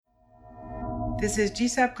This is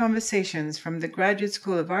GSAP Conversations from the Graduate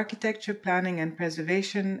School of Architecture, Planning and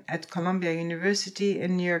Preservation at Columbia University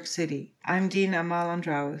in New York City. I'm Dean Amal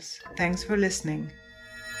Andraus. Thanks for listening.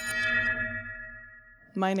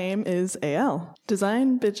 My name is AL.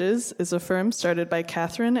 Design Bitches is a firm started by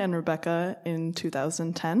Catherine and Rebecca in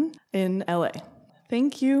 2010 in LA.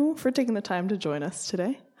 Thank you for taking the time to join us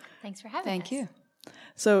today. Thanks for having us. Thank you.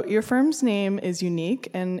 So your firm's name is unique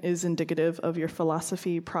and is indicative of your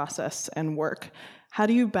philosophy, process, and work. How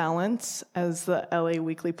do you balance, as the LA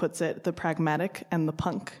Weekly puts it, the pragmatic and the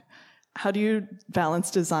punk? How do you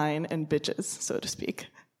balance design and bitches, so to speak?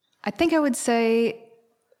 I think I would say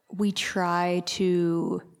we try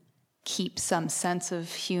to keep some sense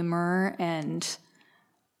of humor and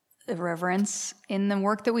irreverence in the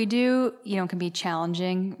work that we do. You know, it can be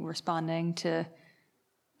challenging responding to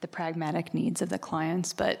the pragmatic needs of the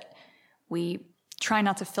clients, but we try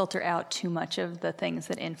not to filter out too much of the things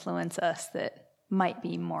that influence us that might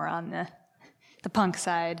be more on the punk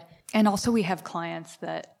side. And also we have clients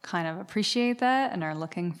that kind of appreciate that and are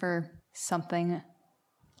looking for something a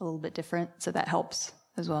little bit different, so that helps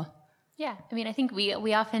as well. Yeah, I mean, I think we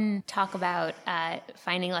often talk about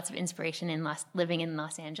finding lots of inspiration in living in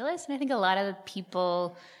Los Angeles, and I think a lot of the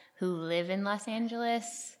people who live in Los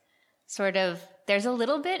Angeles there's a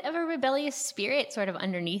little bit of a rebellious spirit sort of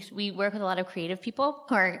underneath. We work with a lot of creative people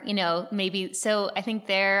who are, so I think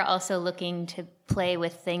they're also looking to play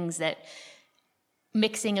with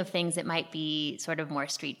mixing of things that might be sort of more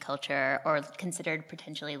street culture or considered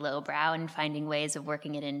potentially lowbrow, and finding ways of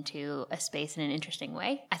working it into a space in an interesting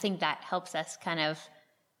way. I think that helps us kind of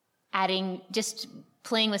just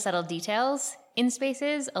playing with subtle details in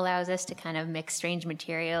spaces allows us to kind of mix strange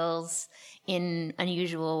materials in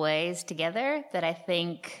unusual ways together that I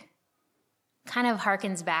think kind of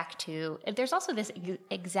harkens back to, there's also this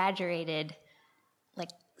exaggerated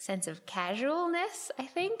sense of casualness, I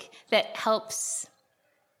think, that helps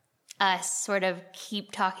us sort of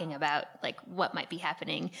keep talking about what might be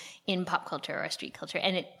happening in pop culture or street culture.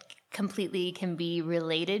 And it completely can be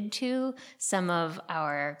related to some of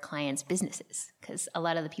our clients' businesses. Because a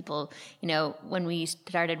lot of the people, when we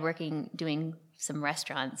started doing some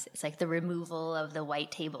restaurants, it's like the removal of the white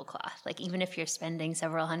tablecloth. Even if you're spending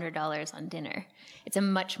several $100s on dinner, it's a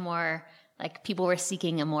much more, people were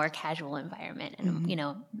seeking a more casual environment and,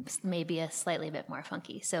 maybe a slightly bit more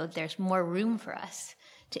funky. So there's more room for us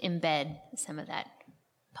to embed some of that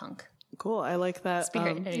punk. Cool. I like that.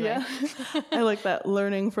 Spirit, anyway. Yeah. I like that,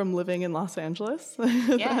 learning from living in Los Angeles.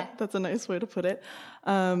 Yeah. That's a nice way to put it.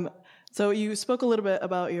 So you spoke a little bit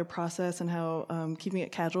about your process and how keeping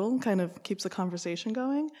it casual kind of keeps the conversation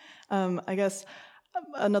going. I guess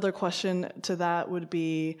another question to that would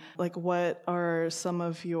be, what are some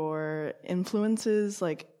of your influences,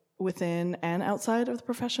 within and outside of the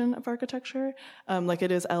profession of architecture?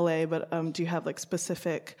 It is LA, but do you have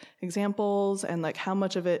specific examples, and how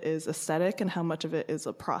much of it is aesthetic and how much of it is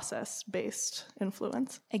a process-based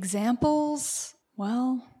influence? Examples?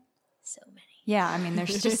 Well, so many. Yeah, I mean,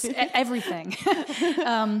 there's just everything.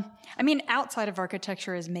 Outside of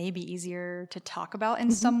architecture is maybe easier to talk about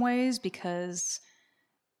in some ways because,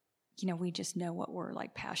 we just know what we're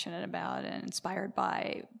passionate about and inspired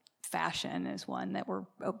by. Fashion is one that we're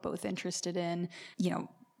both interested in.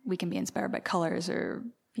 We can be inspired by colors or,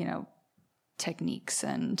 techniques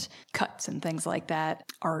and cuts and things like that.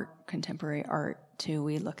 Art, contemporary art too,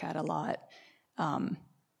 we look at a lot.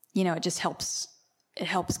 It just helps. It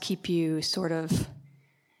helps keep you sort of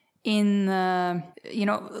in the,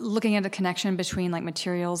 looking at the connection between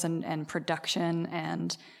materials and production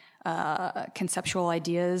and conceptual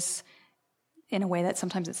ideas in a way that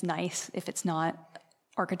sometimes it's nice if it's not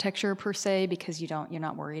architecture per se, because you're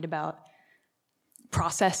not worried about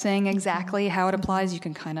processing exactly how it applies. You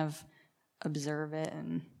can kind of observe it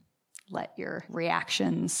and let your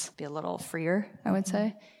reactions be a little freer, I would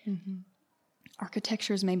say. Mm-hmm.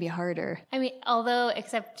 Architecture is maybe harder. I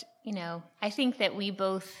think that we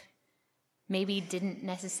both maybe didn't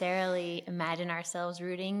necessarily imagine ourselves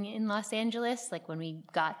rooting in Los Angeles, when we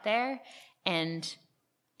got there. And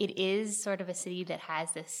it is sort of a city that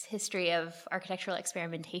has this history of architectural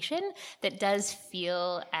experimentation that does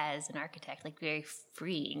feel, as an architect, very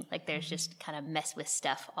freeing. There's just kind of mess with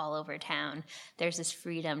stuff all over town. There's this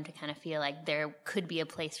freedom to kind of feel like there could be a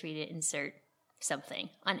place for you to insert something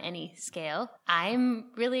on any scale. I'm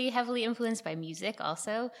really heavily influenced by music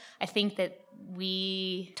also. I think that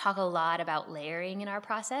we talk a lot about layering in our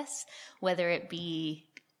process, whether it be,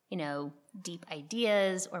 deep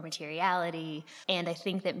ideas or materiality. And I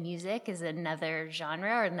think that music is another genre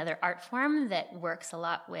or another art form that works a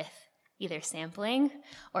lot with, either sampling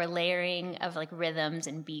or layering of like rhythms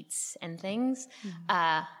and beats and things,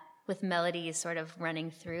 with melodies sort of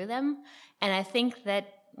running through them. And I think that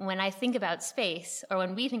when I think about space, or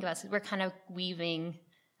when we think about space, we're kind of weaving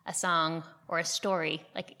a song or a story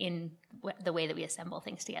like in the way that we assemble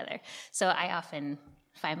things together. So I often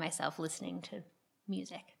find myself listening to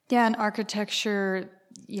music. Yeah, and architecture,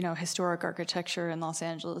 historic architecture in Los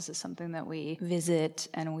Angeles is something that we visit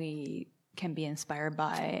and we can be inspired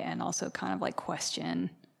by, and also kind of like question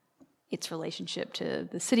its relationship to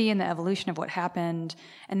the city and the evolution of what happened.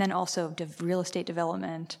 And then also real estate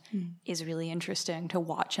development is really interesting to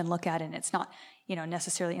watch and look at. And it's not,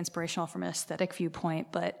 necessarily inspirational from an aesthetic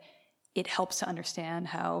viewpoint, but it helps to understand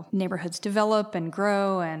how neighborhoods develop and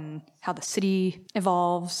grow and how the city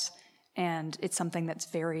evolves. And it's something that's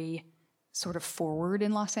very sort of forward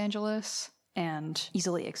in Los Angeles and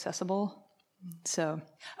easily accessible. So,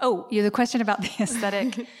 the question about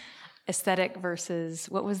the aesthetic versus,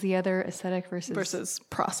 what was the other, aesthetic versus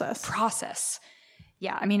process. Process.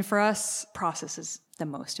 Yeah, I mean, for us, process is the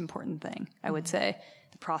most important thing, I would say.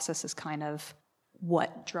 The process is kind of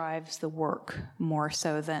what drives the work more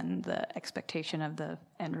so than the expectation of the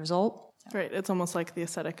end result. Right. It's almost like the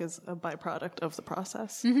aesthetic is a byproduct of the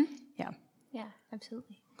process. Yeah. Yeah,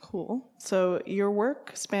 absolutely. Cool. So your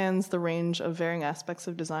work spans the range of varying aspects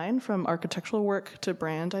of design, from architectural work to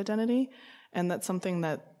brand identity. And that's something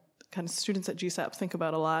that kind of students at GSAPP think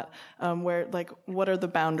about a lot, where like, what are the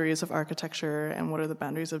boundaries of architecture and what are the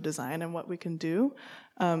boundaries of design and what we can do?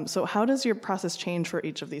 So how does your process change for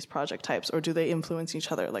each of these project types, or do they influence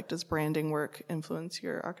each other? Like, does branding work influence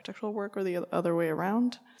your architectural work or the other way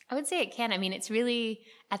around? I would say it can. I mean, it's really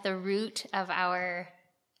at the root of our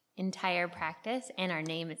entire practice, and our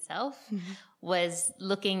name itself was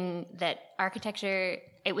looking that architecture,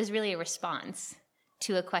 it was really a response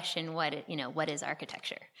to a question, what is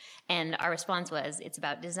architecture? And our response was, it's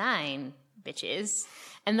about design, bitches.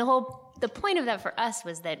 And the point of that for us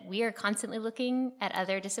was that we are constantly looking at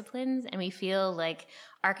other disciplines, and we feel like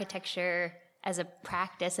architecture as a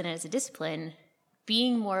practice and as a discipline,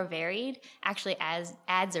 being more varied actually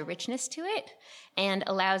adds a richness to it and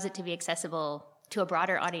allows it to be accessible to a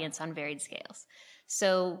broader audience on varied scales.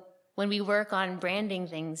 So when we work on branding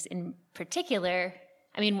things in particular,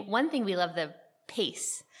 I mean, one thing we love, the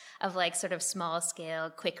pace of like sort of small scale,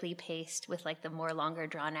 quickly paced with like the more longer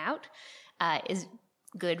drawn out is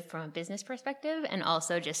good from a business perspective, and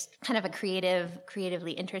also just kind of a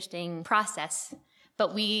creatively interesting process.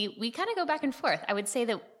 But we kind of go back and forth. I would say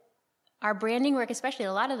that our branding work, especially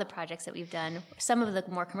a lot of the projects that we've done, some of the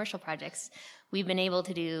more commercial projects, we've been able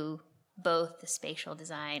to do both the spatial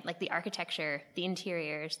design, like the architecture, the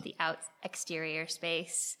interiors, the exterior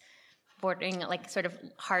space, bordering like sort of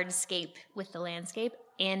hardscape with the landscape,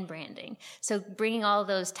 and branding. So tying all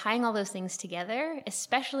those things together,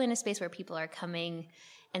 especially in a space where people are coming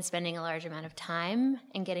and spending a large amount of time,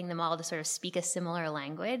 and getting them all to sort of speak a similar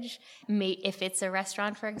language. If it's a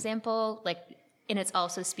restaurant, for example, and it's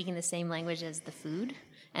also speaking the same language as the food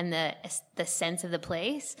and the sense of the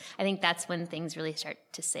place, I think that's when things really start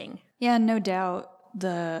to sing. Yeah, no doubt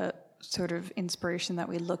the sort of inspiration that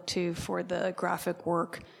we look to for the graphic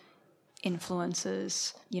work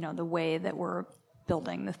influences, the way that we're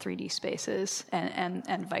building the 3D spaces,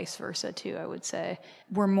 and vice versa too, I would say.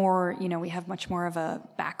 We're more, we have much more of a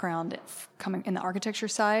background coming in the architecture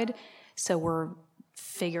side, so we're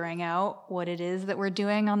figuring out what it is that we're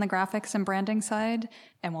doing on the graphics and branding side,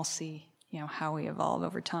 and we'll see, how we evolve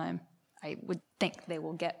over time. I would think they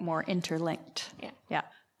will get more interlinked. Yeah.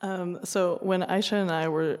 So when Aisha and I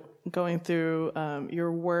were going through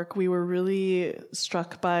your work, we were really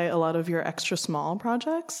struck by a lot of your extra small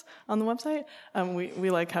projects on the website. We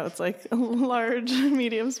like how it's like large,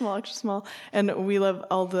 medium, small, extra small. And we love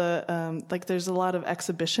all the, there's a lot of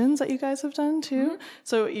exhibitions that you guys have done too.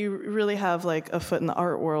 So you really have like a foot in the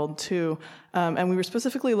art world too. And we were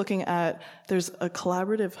specifically looking at, there's a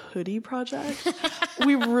collaborative hoodie project.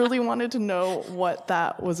 We really wanted to know what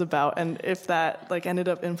that was about, and if that ended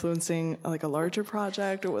up influencing like a larger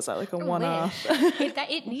project, or was that like a one-off?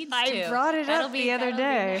 It needs to. I brought it up the other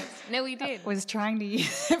day. Nice. No, we did. I was trying to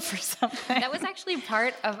use it for something. That was actually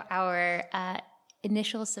part of our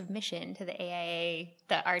initial submission to the AIA,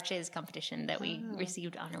 the Arches competition that we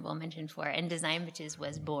received honorable mention for, and Design Bitches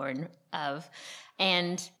was born of.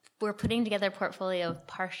 And we're putting together a portfolio of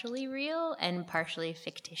partially real and partially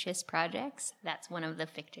fictitious projects. That's one of the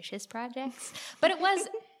fictitious projects. But it was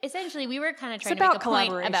essentially, we were kind of trying to make a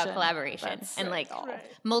point about collaboration. And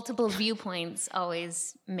multiple viewpoints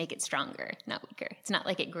always make it stronger, not weaker. It's not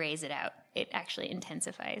like it grays it out. It actually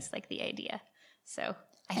intensifies the idea. So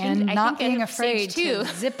not being of afraid stage 2. to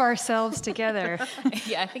zip ourselves together.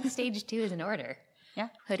 Yeah, I think stage 2 is in order. Yeah.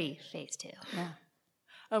 Hoodie, phase 2.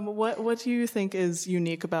 Yeah. What do you think is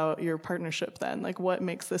unique about your partnership then? Like, what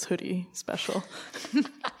makes this hoodie special?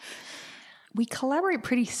 We collaborate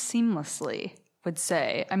pretty seamlessly, would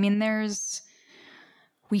say. I mean,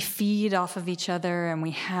 we feed off of each other, and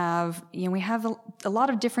we have a lot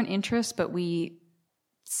of different interests, but we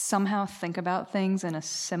somehow think about things in a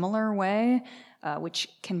similar way, which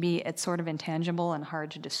can be, it's sort of intangible and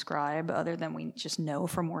hard to describe other than we just know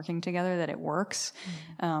from working together that it works.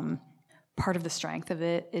 Part of the strength of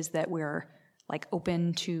it is that we're like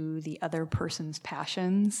open to the other person's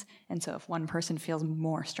passions. And so if one person feels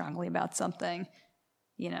more strongly about something,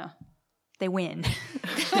 they win.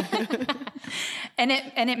 and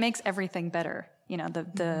it makes everything better.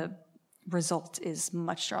 The result is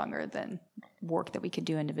much stronger than work that we could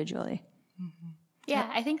do individually. Yeah,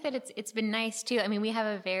 I think that it's been nice too. I mean, we have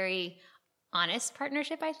a very honest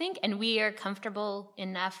partnership, I think, and we are comfortable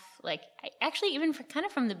enough, actually even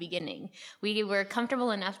from the beginning, we were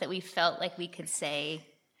comfortable enough that we felt like we could say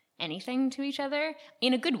anything to each other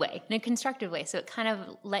in a good way, in a constructive way. So it kind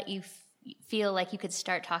of let you feel like you could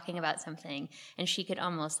start talking about something and she could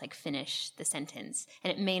almost finish the sentence.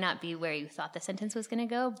 And it may not be where you thought the sentence was going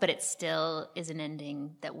to go, but it still is an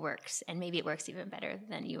ending that works. And maybe it works even better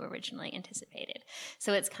than you originally anticipated.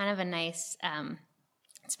 So it's kind of a nice,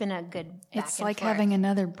 it's been a good back It's and like forth. having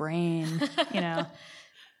another brain,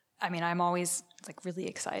 I mean, I'm always really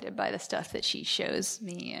excited by the stuff that she shows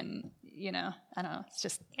me. And, I don't know,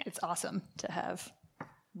 it's awesome to have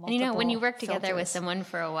multiple And when you work together with filters. someone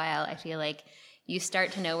for a while, I feel like you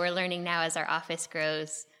start to know, we're learning now as our office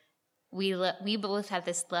grows, we both have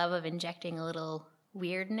this love of injecting a little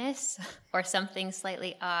weirdness or something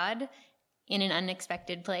slightly odd in an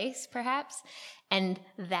unexpected place, perhaps. And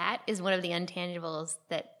that is one of the intangibles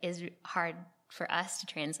that is hard for us to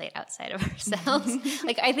translate outside of ourselves.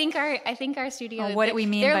 I think our studio, what do we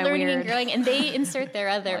mean they're by learning weird? and growing, and they insert their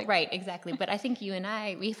other right, exactly. But I think you and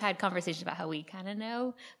I, we've had conversations about how we kind of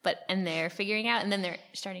know, and they're figuring out, and then they're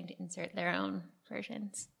starting to insert their own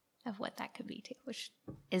versions of what that could be too, which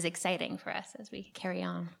is exciting for us as we carry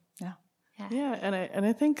on. Yeah, and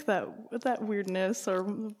I think that weirdness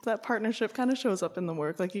or that partnership kind of shows up in the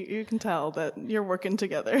work. Like you can tell that you're working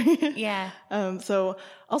together. Yeah. So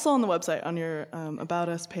also on the website, on your About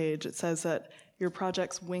Us page, it says that your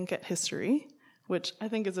projects wink at history, which I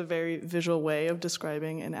think is a very visual way of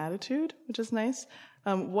describing an attitude, which is nice.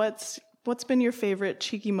 What's been your favorite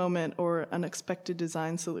cheeky moment or unexpected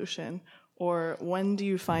design solution? Or when do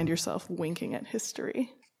you find yourself winking at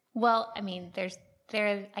history? Well, I mean,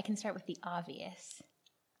 I can start with the obvious,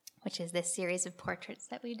 which is this series of portraits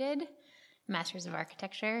that we did, Masters of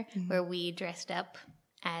Architecture, where we dressed up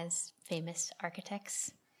as famous architects,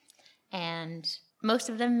 and most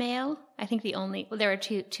of them male. I think there were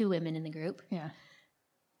two women in the group. Yeah.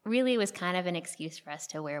 Really, it was kind of an excuse for us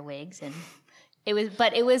to wear wigs, and it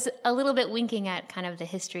was a little bit winking at kind of the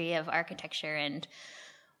history of architecture and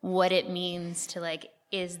what it means to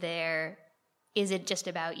is it just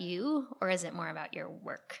about you, or is it more about your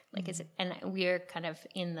work? Is it? And we're kind of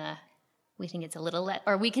we think it's a little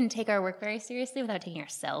or we can take our work very seriously without taking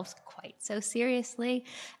ourselves quite so seriously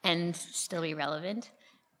and still be relevant.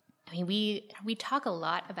 I mean, we talk a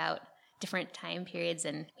lot about different time periods,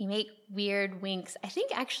 and we make weird winks. I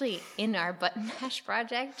think actually in our Button Mash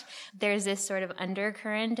project, there's this sort of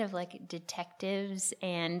undercurrent of detectives,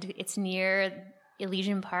 and it's near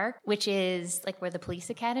Elysian Park, which is where the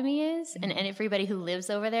police academy is. And everybody who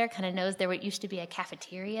lives over there kind of knows there used to be a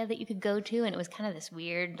cafeteria that you could go to. And it was kind of this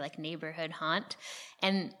weird neighborhood haunt.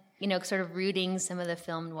 And, sort of rooting some of the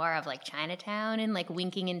film noir of Chinatown and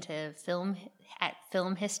winking into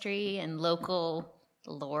film history and local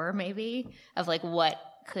lore maybe of what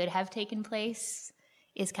could have taken place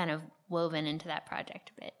is kind of woven into that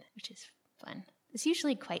project a bit, which is fun. It's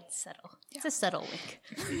usually quite subtle. It's a subtle wink.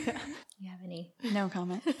 You have any? No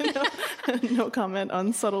comment. No comment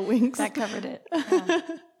on subtle winks. That covered it.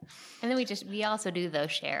 And then we also do though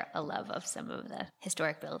share a love of some of the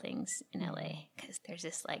historic buildings in LA, because there's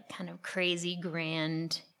this kind of crazy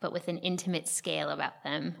grand, but with an intimate scale about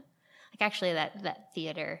them. Actually that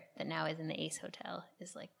theater that now is in the Ace Hotel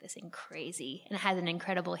is this crazy, and it has an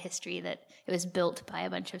incredible history that it was built by a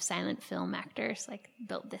bunch of silent film actors,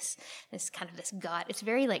 built this kind of this god. It's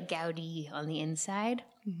very Gaudi on the inside,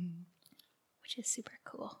 which is super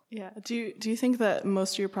cool. Yeah. Do you think that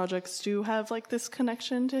most of your projects do have this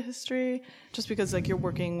connection to history, just because you're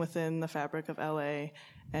working within the fabric of LA,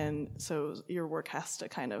 and so your work has to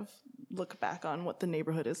kind of look back on what the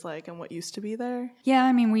neighborhood is like and what used to be there? Yeah,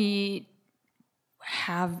 I mean, we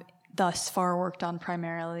have thus far worked on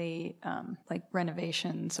primarily like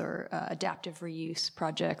renovations or adaptive reuse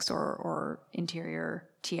projects or interior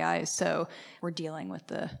TIs. So we're dealing with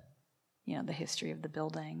the history of the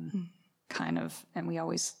building kind of, and we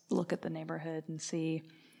always look at the neighborhood and see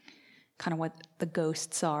kind of what the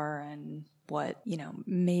ghosts are and what,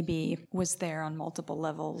 maybe was there on multiple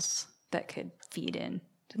levels that could feed in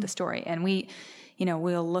to the story. And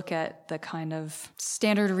we'll look at the kind of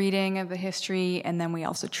standard reading of the history, and then we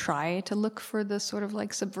also try to look for the sort of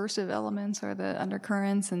like subversive elements or the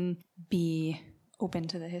undercurrents and be open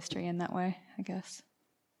to the history in that way, I guess.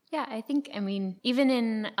 Yeah, even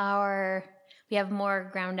in we have more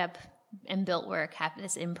ground up and built work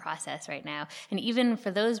that's in process right now. And even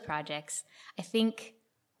for those projects, I think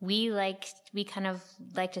we kind of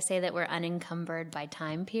like to say that we're unencumbered by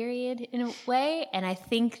time period in a way. And I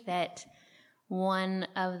think that one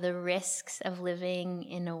of the risks of living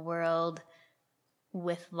in a world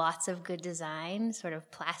with lots of good design sort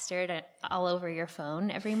of plastered all over your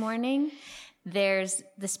phone every morning, there's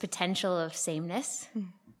this potential of sameness.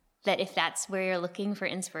 That if that's where you're looking for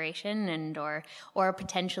inspiration and or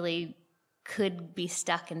potentially could be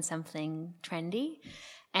stuck in something trendy.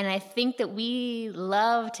 And I think that we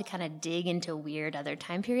love to kind of dig into weird other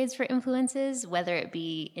time periods for influences, whether it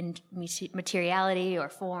be in materiality or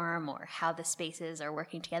form or how the spaces are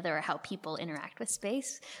working together or how people interact with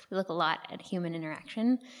space. We look a lot at human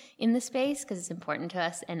interaction in the space because it's important to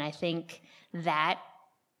us. And I think that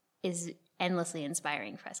is endlessly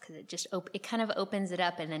inspiring for us because it kind of opens it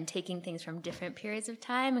up, and then taking things from different periods of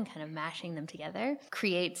time and kind of mashing them together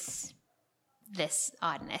creates this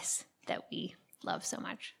oddness that we love so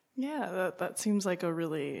much. Yeah, that seems like a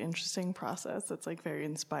really interesting process that's like very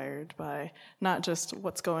inspired by not just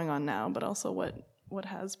what's going on now, but also what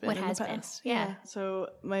has been in the past. Yeah. So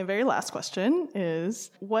my very last question is,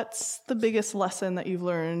 what's the biggest lesson that you've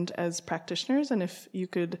learned as practitioners? And if you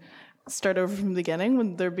could start over from the beginning,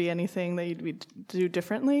 would there be anything that you'd do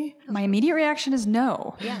differently? My immediate reaction is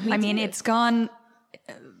no. Yeah, it's gone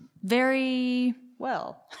very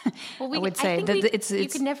well. I would say that it's you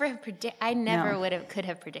could never have I never could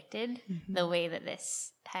have predicted the way that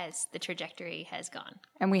the trajectory has gone.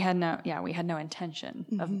 And we had no intention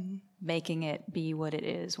of making it be what it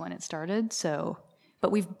is when it started. So,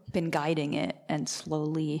 but we've been guiding it and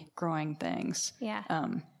slowly growing things. Yeah.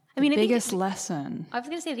 The biggest lesson. I was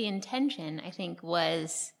going to say the intention, I think,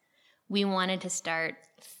 was we wanted to start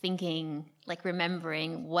thinking, like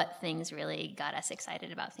remembering what things really got us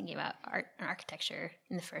excited about thinking about art and architecture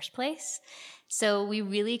in the first place. So we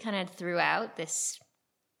really kind of threw out this,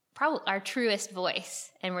 probably our truest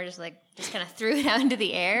voice, and we're just kind of threw it out into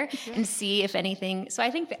the air and see if anything. So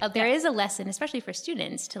I think there is a lesson, especially for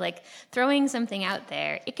students, to like throwing something out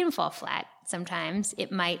there. It can fall flat sometimes.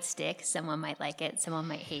 It might stick. Someone might like it. Someone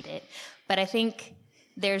might hate it. But I think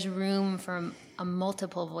there's room for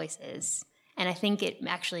multiple voices. And I think it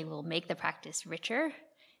actually will make the practice richer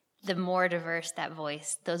the more diverse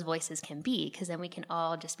those voices can be, because then we can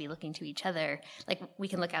all just be looking to each other. Like we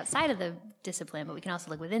can look outside of the discipline, but we can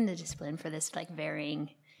also look within the discipline for this like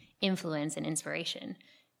varying influence and inspiration.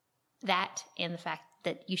 That and the fact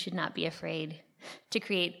that you should not be afraid to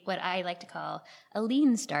create what I like to call a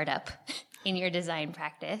lean startup in your design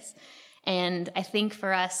practice. And I think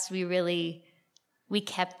for us, we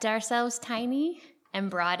kept ourselves tiny and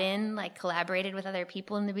collaborated with other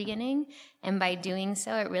people in the beginning. And by doing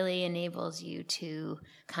so, it really enables you to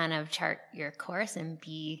kind of chart your course and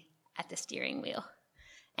be at the steering wheel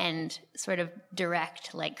and sort of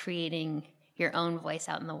direct, like creating your own voice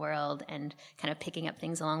out in the world and kind of picking up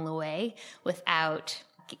things along the way without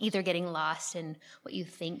either getting lost in what you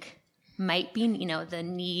think might be, the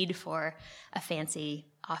need for a fancy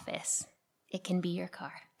office. It can be your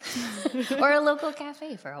car or a local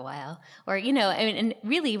cafe for a while. Or, and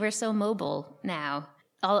really we're so mobile now.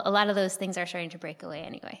 A lot of those things are starting to break away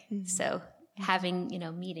anyway. Mm-hmm. So having,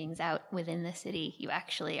 meetings out within the city, you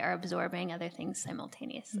actually are absorbing other things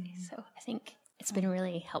simultaneously. Mm-hmm. So I think it's been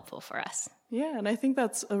really helpful for us. Yeah, and I think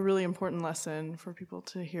that's a really important lesson for people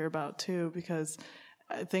to hear about too, because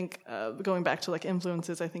I think going back to like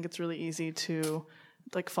influences, I think it's really easy to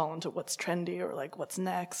like fall into what's trendy or like what's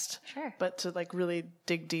next. Sure. But to like really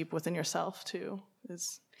dig deep within yourself too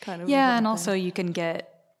is kind of and also you can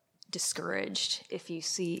get discouraged if you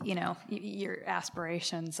see, your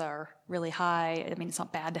aspirations are really high. I mean, it's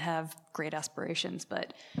not bad to have great aspirations,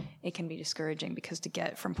 but it can be discouraging because to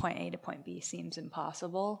get from point A to point B seems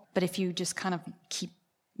impossible. But if you just kind of keep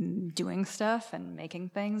doing stuff and making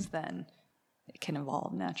things, then it can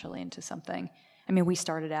evolve naturally into something. I mean, we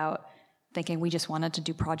started out thinking we just wanted to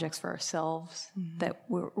do projects for ourselves that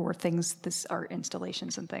were things, our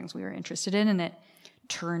installations and things we were interested in, and it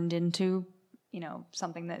turned into,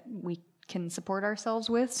 something that we can support ourselves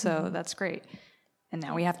with. So that's great. And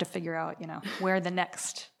now we have to figure out, where the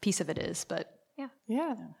next piece of it is. But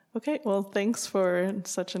yeah. Okay. Well, thanks for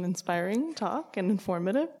such an inspiring talk and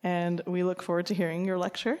informative. And we look forward to hearing your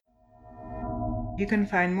lecture. You can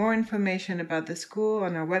find more information about the school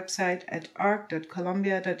on our website at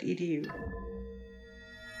arc.columbia.edu.